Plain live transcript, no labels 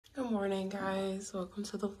morning, guys. Welcome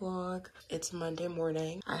to the vlog. It's Monday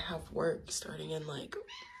morning. I have work starting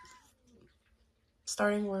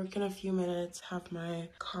work in a few minutes. Have my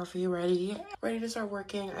coffee ready to start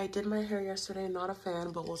working. I did my hair yesterday. Not a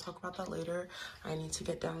fan, but we'll talk about that later. I need to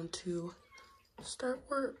get down to start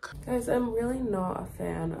work. Guys, I'm really not a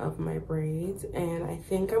fan of my braids, and I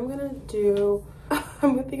think I'm gonna redo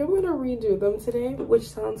them today, which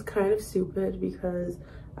sounds kind of stupid because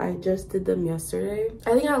I just did them yesterday.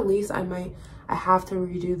 I think at least I have to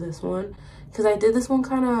redo this one because I did this one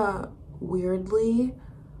kind of weirdly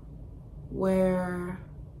where,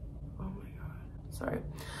 oh my god, sorry.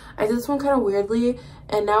 I did this one kind of weirdly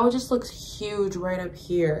and now it just looks huge right up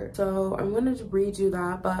here. So I'm gonna redo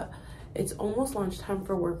that, but it's almost lunchtime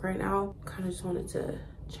for work right now. Kind of just wanted to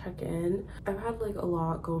check in. I've had like a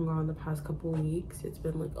lot going on the past couple weeks. It's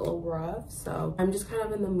been like a little rough, so I'm just kind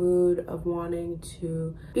of in the mood of wanting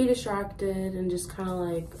to be distracted and just kind of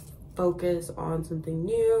like focus on something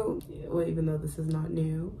new. Well, even though this is not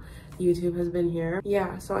new, YouTube has been here.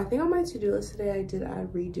 Yeah, so I think on my to-do list today I did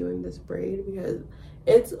add redoing this braid because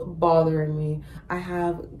it's bothering me. I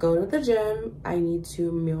have go to the gym. I need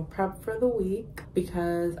to meal prep for the week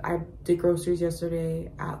because I did groceries yesterday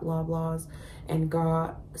at Loblaws and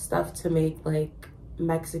got stuff to make like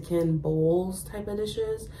Mexican bowls type of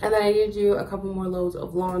dishes. And then I need to do a couple more loads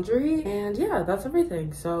of laundry. And yeah, that's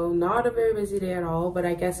everything. So not a very busy day at all, but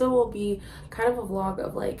I guess it will be kind of a vlog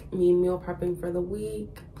of like me meal prepping for the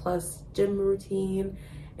week plus gym routine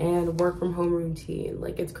and work from home routine.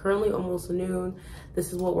 Like, it's currently almost noon.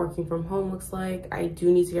 This is what working from home looks like. I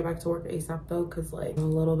do need to get back to work ASAP though, because like I'm a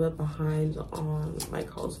little bit behind on my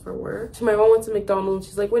calls for work. So my mom went to McDonald's.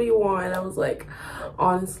 She's like, what do you want? And I was like,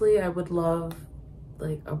 honestly, I would love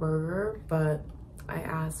like a burger, but I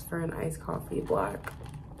asked for an iced coffee black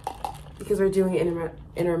because we're doing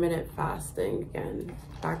intermittent fasting again.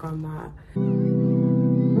 Back on that.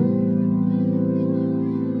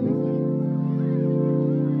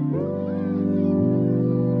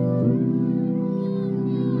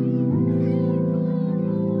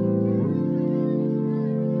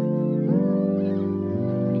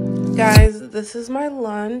 Guys, this is my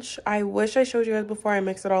lunch. I wish I showed you guys before I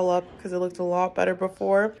mixed it all up because it looked a lot better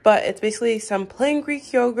before. But it's basically some plain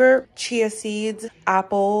Greek yogurt, chia seeds,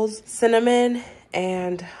 apples, cinnamon,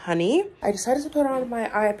 and honey. I decided to put on my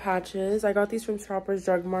eye patches. I got these from Shoppers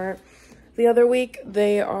Drug Mart the other week.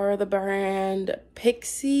 They are the brand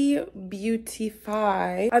Pixie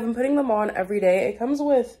Beautify. I've been putting them on every day. It comes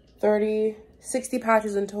with 60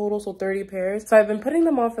 patches in total, so 30 pairs. So I've been putting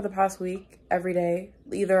them on for the past week every day.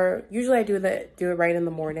 Usually I do it right in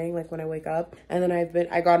the morning, like when I wake up. And then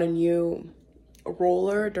I got a new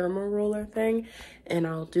derma roller thing, and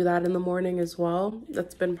I'll do that in the morning as well.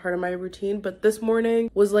 That's been part of my routine. But this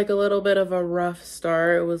morning was like a little bit of a rough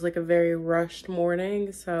start. It was like a very rushed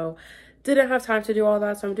morning, so didn't have time to do all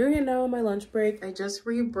that, so I'm doing it now on my lunch break. I just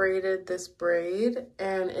rebraided this braid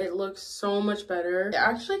and it looks so much better. It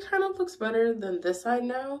actually kind of looks better than this side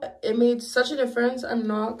now. It made such a difference. I'm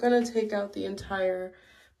not gonna take out the entire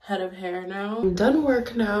head of hair now. I'm done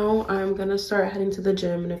work now. I'm gonna start heading to the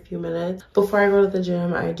gym in a few minutes. Before I go to the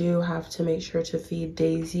gym, I do have to make sure to feed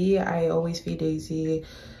Daisy. I always feed Daisy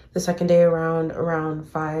the second day around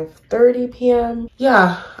 5:30 p.m.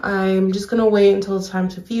 Yeah, I'm just gonna wait until it's time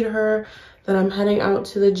to feed her. Then I'm heading out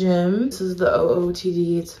to the gym. This is the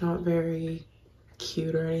OOTD. It's not very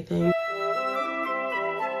cute or anything.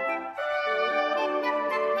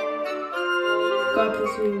 Got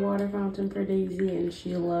this new water fountain for Daisy and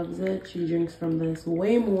she loves it. She drinks from this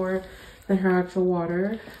way more than her actual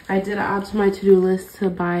water. I did add to my to-do list to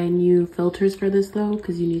buy new filters for this though,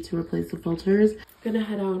 because you need to replace the filters. I'm gonna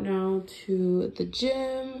head out now to the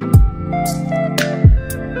gym.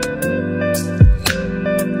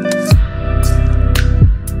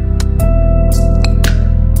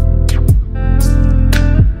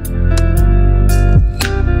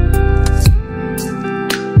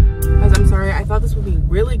 Guys, I'm sorry, I thought this would be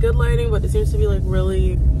really good lighting, but it seems to be like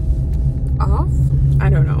really off.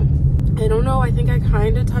 I don't know. I think I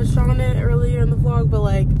kind of touched on it earlier in the vlog, but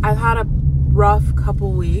like I've had a rough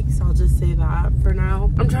couple weeks, I'll just say that for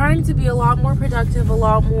now. I'm trying to be a lot more productive, a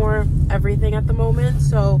lot more everything at the moment.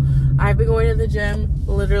 So I've been going to the gym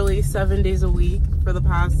literally 7 days a week for the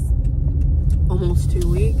past almost 2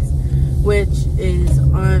 weeks, which is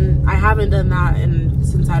I haven't done that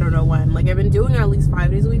since I don't know when. Like, I've been doing at least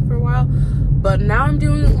 5 days a week for a while, but now I'm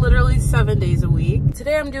doing literally 7 days a week.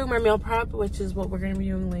 Today I'm doing my meal prep, which is what we're gonna be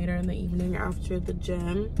doing later in the evening after the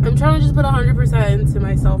gym. I'm trying to just put 100% into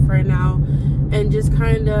myself right now and just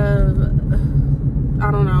kind of I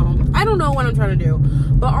don't know what I'm trying to do,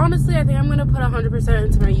 but honestly I think I'm gonna put 100%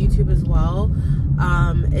 into my YouTube as well.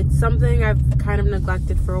 It's something I've kind of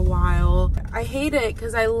neglected for a while. I hate it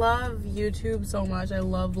because I love YouTube so much. I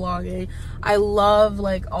love vlogging, I love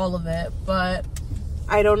like all of it, but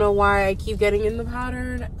I don't know why I keep getting in the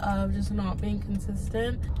pattern of just not being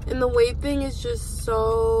consistent. And the weight thing is just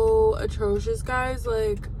so atrocious, guys.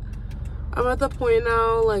 Like, I'm at the point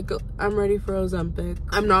now, like, I'm ready for Ozempic.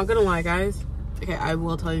 I'm not gonna lie, guys. Okay, I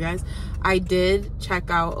will tell you guys. I did check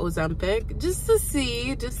out Ozempic just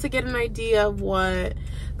to get an idea of what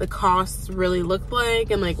the costs really looked like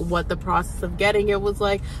and like what the process of getting it was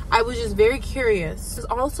like. I was just very curious.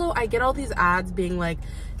 Also, I get all these ads being like,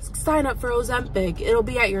 sign up for Ozempic, it'll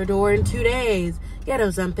be at your door in 2 days. Get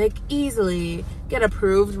Ozempic easily, get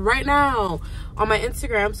approved right now on my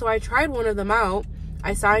Instagram. So I tried one of them out.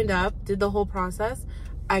 I signed up, did the whole process.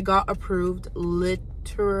 I got approved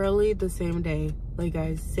literally the same day. Like,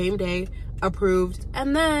 guys, same day, approved.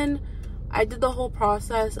 And then I did the whole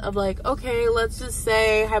process of like, okay, let's just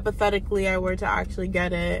say hypothetically I were to actually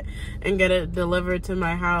get it and get it delivered to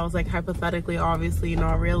my house. Like, hypothetically, obviously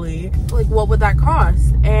not really. Like, what would that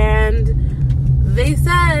cost? And they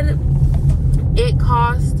said it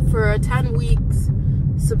cost for a 10 weeks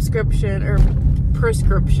subscription or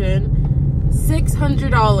prescription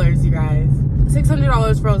 $600, you guys.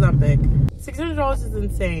 $600 for Ozempic. $600 is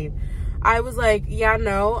insane. I was like, yeah,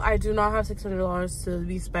 no, I do not have $600 to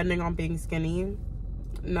be spending on being skinny.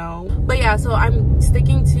 No. But yeah, so I'm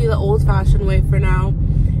sticking to the old-fashioned way for now.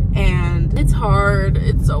 And it's hard.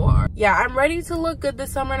 It's so hard. Yeah, I'm ready to look good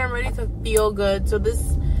this summer and I'm ready to feel good. So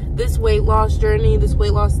this weight loss journey, this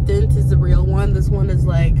weight loss stint is the real one. This one is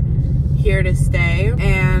like here to stay.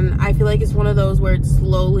 And I feel like it's one of those where it's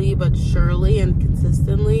slowly but surely and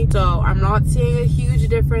consistently. So I'm not seeing a huge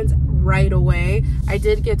difference right away. I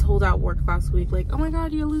did get told at work last week, like, oh my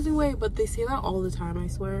god, you're losing weight, but they say that all the time, I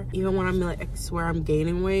swear. Even when I'm like, I swear I'm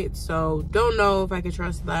gaining weight. So don't know if I could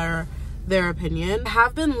trust their opinion. I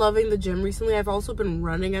have been loving the gym recently. I've also been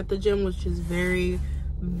running at the gym, which is very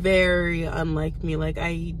unlike me. Like,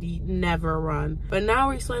 I never run, but now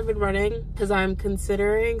recently I've been running because I'm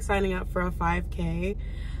considering signing up for a 5K.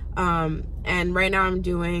 And right now I'm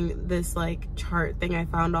doing this like chart thing I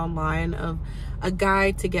found online of a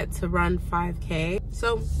guide to get to run 5K.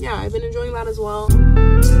 So yeah, I've been enjoying that as well.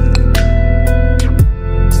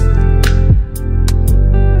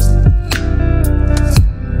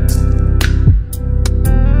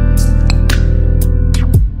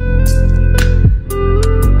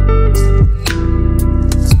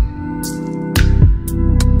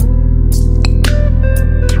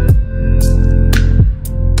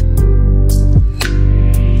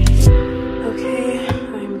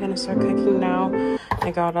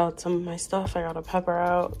 I got out some of my stuff. I got a pepper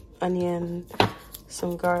out, onion,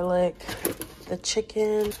 some garlic, the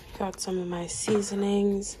chicken, got some of my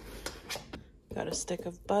seasonings, got a stick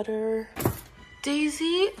of butter.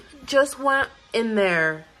 Daisy just went in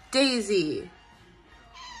there. Daisy,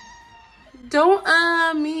 don't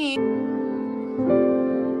me.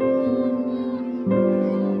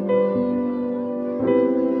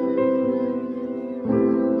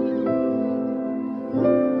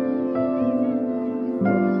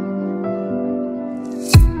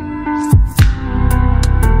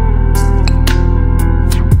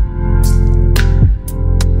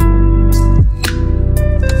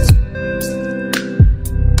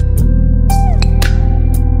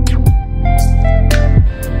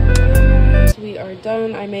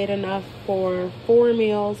 Done. I made enough for 4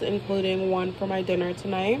 meals, including one for my dinner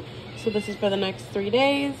tonight. So this is for the next 3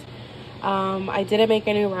 days. I didn't make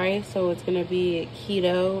any rice, so it's gonna be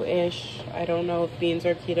keto-ish. I don't know if beans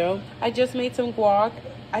are keto. I just made some guac.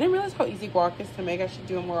 I didn't realize how easy guac is to make. I should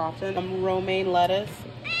do it more often. Romaine lettuce.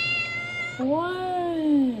 What?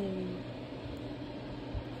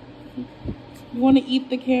 You want to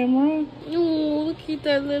eat the camera? Oh, look at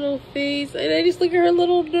that little face. And I just look at her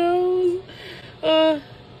little nose.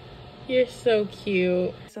 You're so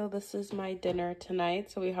cute. So this is my dinner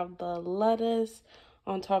tonight. So we have the lettuce.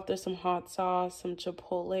 On top there's some hot sauce, some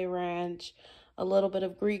chipotle ranch, a little bit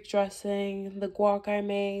of Greek dressing, the guac I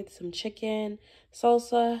made, some chicken,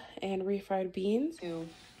 salsa, and refried beans. To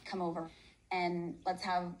come over and let's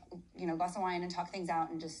have, you know, a glass of wine and talk things out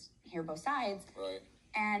and just hear both sides. Right.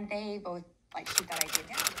 And they both like shoot that idea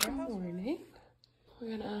down. Good morning.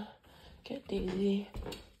 We're gonna get Daisy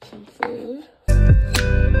some food.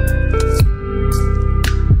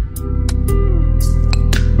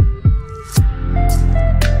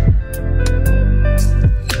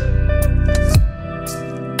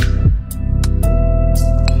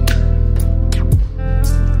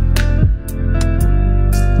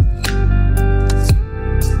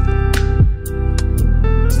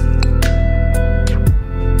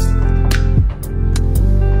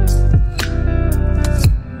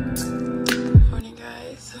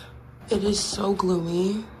 It is so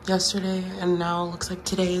gloomy yesterday and now it looks like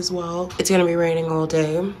today as well. It's gonna be raining all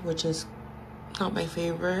day, which is not my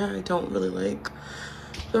favorite. I don't really like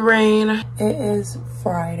the rain. It is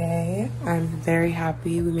Friday. I'm very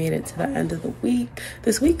happy we made it to the end of the week.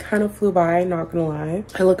 This week kind of flew by, not gonna lie.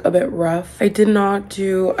 I look a bit rough. I did not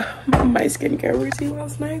do my skincare routine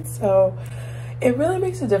last night, so it really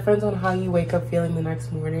makes a difference on how you wake up feeling the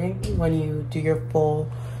next morning when you do your full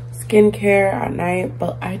skincare at night,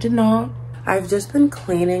 but I did not. I've just been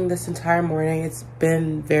cleaning this entire morning. It's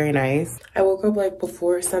been very nice. I woke up like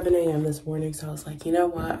before 7 a.m. this morning, so I was like, you know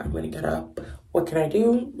what? I'm gonna get up. What can I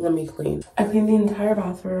do? Let me clean. I cleaned the entire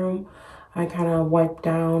bathroom. I kind of wiped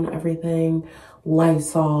down everything.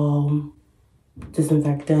 Lysol,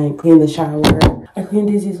 disinfectant, cleaned the shower. I cleaned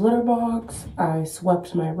Daisy's litter box. I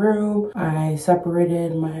swept my room. I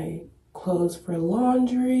separated my clothes for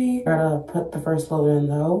laundry. Gotta put the first load in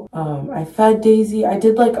though. I fed Daisy. I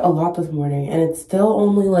did like a lot this morning and it's still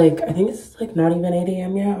only like, I think it's like not even 8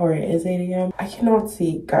 a.m. yet, or it is 8 a.m. I cannot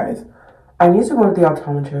see, guys. I need to go to the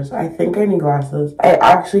optometrist. I think I need glasses. I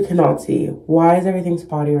actually cannot see. Why is everything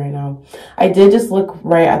spotty right now? I did just look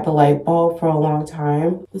right at the light bulb for a long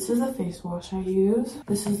time. This is the face wash I use.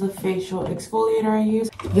 This is the facial exfoliator I use.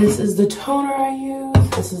 This is the toner I use.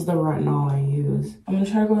 This is the retinol I use. I'm gonna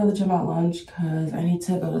try to go to the gym at lunch because I need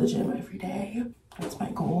to go to the gym every day. That's my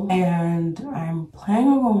goal. And I'm planning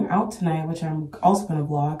on going out tonight, which I'm also gonna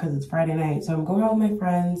vlog because it's Friday night. So I'm going out with my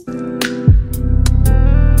friends.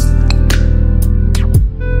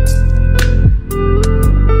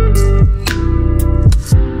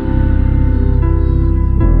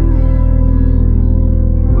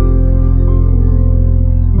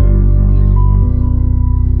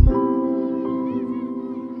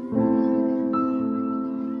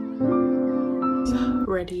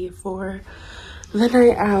 Ready for the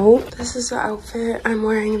night out. This is the outfit. I'm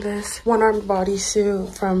wearing this one-armed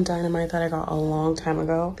bodysuit from Dynamite that I got a long time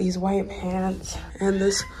ago. These white pants and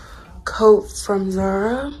this coat from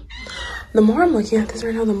Zara. The more I'm looking at this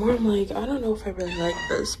right now, the more I'm like, I don't know if I really like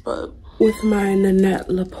this, but with my Nanette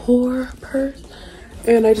Lepore purse.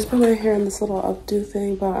 And I just put my hair in this little updo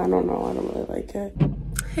thing, but I don't know, I don't really like it.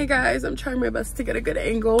 Hey guys, I'm trying my best to get a good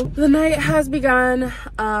angle. The night has begun.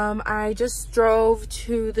 I just drove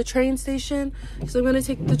to the train station because I'm gonna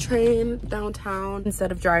take the train downtown instead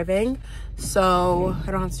of driving, so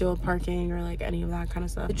I don't have to deal with parking or like any of that kind of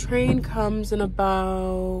stuff. The train comes in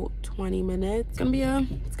about 20 minutes. It's gonna be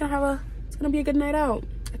a good night out.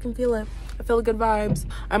 I can feel it. I feel the good vibes.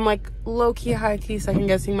 I'm like low-key, high-key second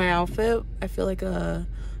guessing my outfit. I feel like a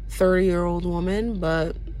 30-year-old woman,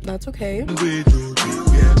 but that's okay. What's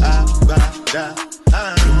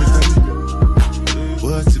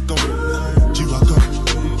it gonna be?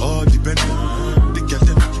 All depending. They get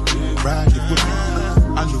them ride the whip.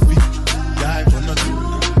 I know we die for nothing.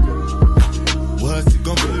 What's it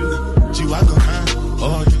gonna be? G-Wagon,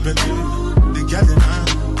 all depending. They get them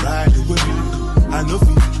ride the whip. I know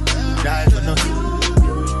we die for nothing.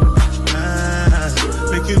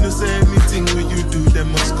 Make you no say anything when you do, they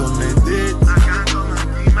must commend it.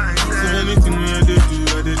 So anything when they do,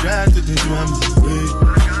 I they try to do, I'm way.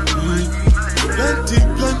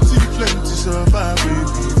 Plenty survive with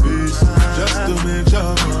face. Just to make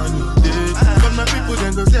sure money day. But my people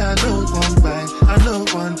then go say I know one buy, I know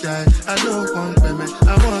one die, I know one payment. I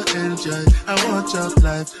want enjoy, I want job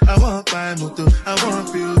life, I want buy motor, I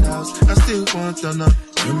want build house, I still want to know.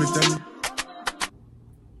 Let me tell you.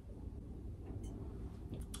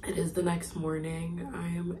 It is the next morning. I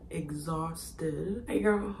am exhausted. I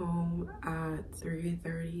got home at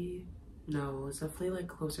 3:30. No, it's definitely like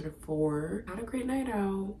closer to 4. Had a great night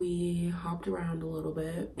out. We hopped around a little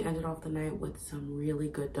bit. We ended off the night with some really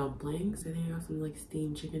good dumplings. I think I got some like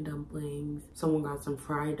steamed chicken dumplings. Someone got some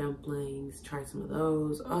fried dumplings. Tried some of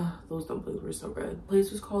those. Those dumplings were so good. The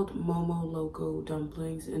place was called Momo Loco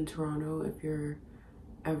Dumplings in Toronto if you're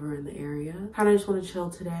ever in the area. Kind of just want to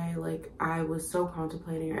chill today. Like, I was so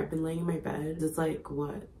contemplating. I've been laying in my bed. It's like,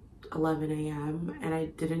 what, 11 a.m. and I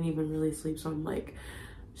didn't even really sleep, so I'm like,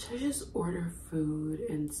 should I just order food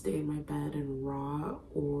and stay in my bed and rot,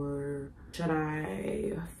 or should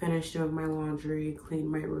I finish doing my laundry, clean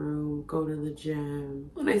my room, go to the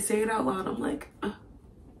gym? When I say it out loud, I'm like,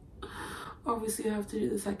 obviously I have to do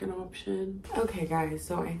the second option. Okay guys,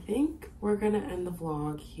 so I think we're gonna end the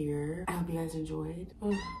vlog here. I hope you guys enjoyed.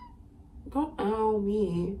 Don't ow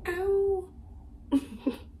me. Ow.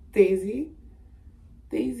 Daisy.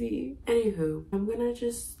 Anywho, I'm gonna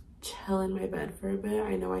just chill in my bed for a bit.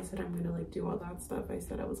 I know I said I'm gonna like do all that stuff I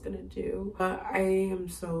said I was gonna do, but I am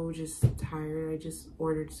so just tired. I just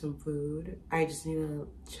ordered some food. I just need to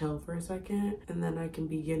chill for a second and then I can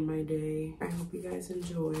begin my day. I hope you guys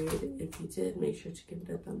enjoyed. If you did, make sure to give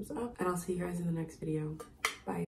it a thumbs up and I'll see you guys in the next video.